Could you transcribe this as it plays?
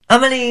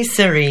Amélie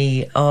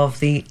Serri of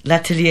the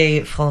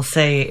L'Atelier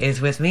Français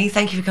is with me.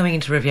 Thank you for coming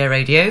into Riviera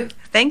Radio.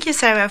 Thank you,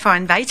 Sarah, for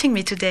inviting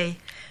me today.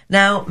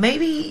 Now,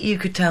 maybe you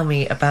could tell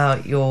me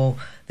about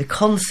the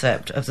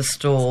concept of the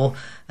store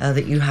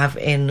that you have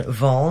in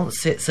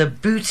Vence. It's a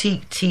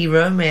boutique tea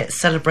room. It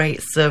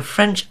celebrates the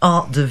French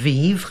art de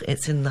vivre.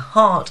 It's in the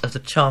heart of the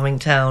charming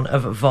town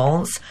of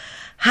Vence.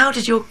 How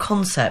did your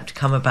concept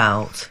come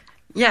about?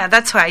 Yeah,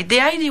 that's right. The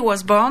idea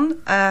was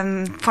born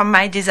from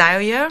my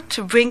desire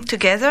to bring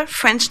together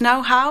French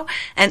know-how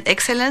and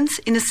excellence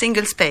in a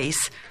single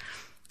space.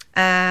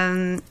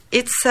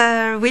 It's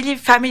a really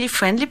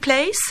family-friendly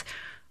place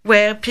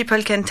where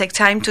people can take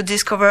time to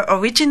discover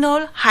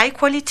original,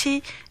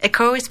 high-quality,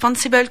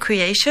 eco-responsible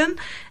creation,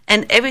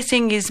 and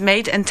everything is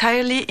made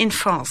entirely in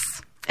France,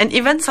 and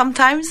even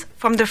sometimes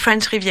from the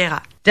French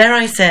Riviera. Dare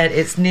I said,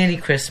 it's nearly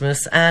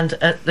Christmas, and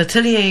at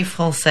L'Atelier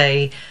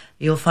Français,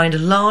 you'll find a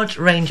large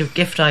range of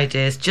gift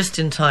ideas just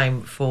in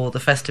time for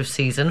the festive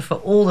season for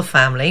all the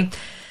family.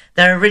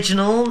 They're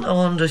original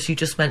and, as you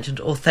just mentioned,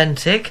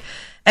 authentic,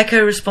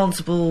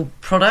 eco-responsible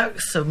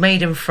products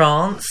made in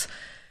France.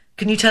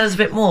 Can you tell us a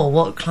bit more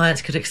what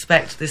clients could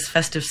expect this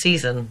festive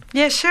season?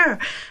 Yeah, sure.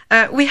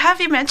 We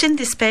have imagined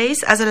this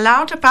space as a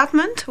large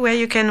apartment where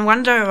you can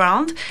wander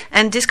around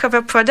and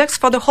discover products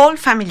for the whole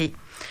family.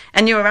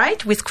 And you're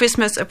right, with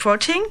Christmas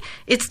approaching,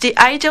 it's the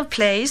ideal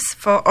place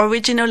for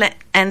original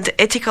and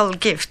ethical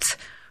gifts.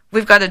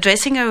 We've got a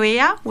dressing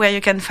area where you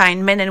can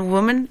find men and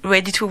women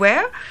ready to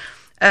wear.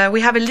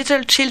 We have a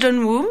little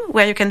children room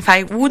where you can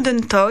find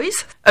wooden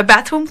toys, a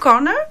bathroom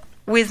corner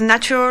with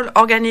natural,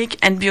 organic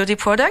and beauty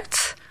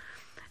products.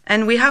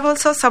 And we have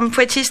also some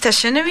pretty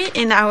stationery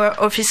in our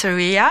office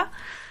area,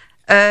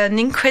 an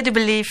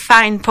incredibly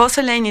fine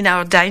porcelain in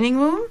our dining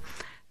room,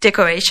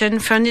 decoration,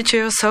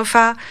 furniture,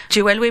 sofa,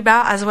 jewelry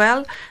bar as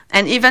well.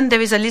 And even there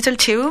is a little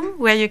tea room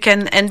where you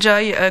can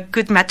enjoy a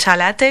good matcha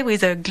latte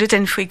with a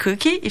gluten-free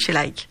cookie, if you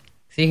like.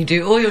 So you can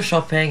do all your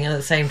shopping and at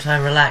the same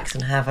time relax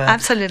and have a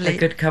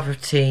good cup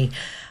of tea.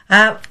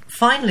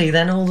 Finally,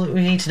 then, all that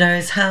we need to know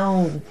is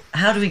how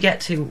do we get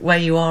to where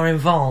you are in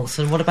Vence,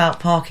 and what about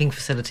parking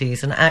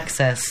facilities and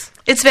access?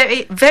 It's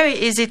very, very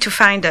easy to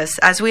find us,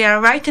 as we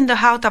are right in the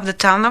heart of the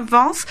town of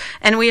Vence,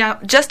 and we are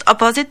just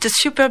opposite the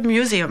superb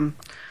museum.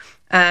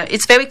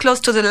 It's very close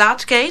to the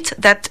large gate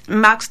that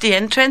marks the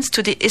entrance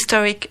to the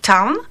historic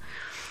town.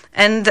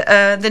 And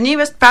the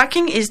nearest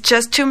parking is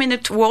just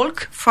 2-minute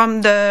walk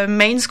from the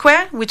main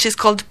square, which is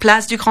called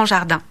Place du Grand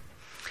Jardin.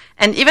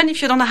 And even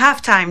if you don't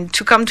have time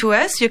to come to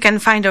us, you can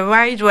find a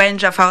wide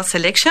range of our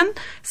selection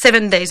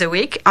 7 days a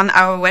week on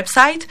our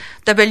website,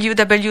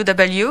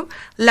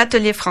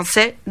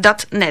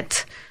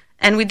 www.l'atelierfrançais.net.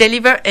 And we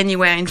deliver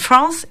anywhere in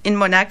France, in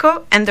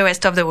Monaco, and the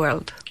rest of the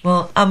world.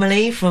 Well,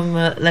 Amélie from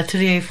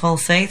L'Atelier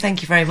Français,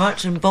 thank you very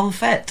much, and bonne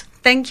fête.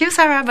 Thank you,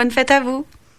 Sarah. Bonne fête à vous.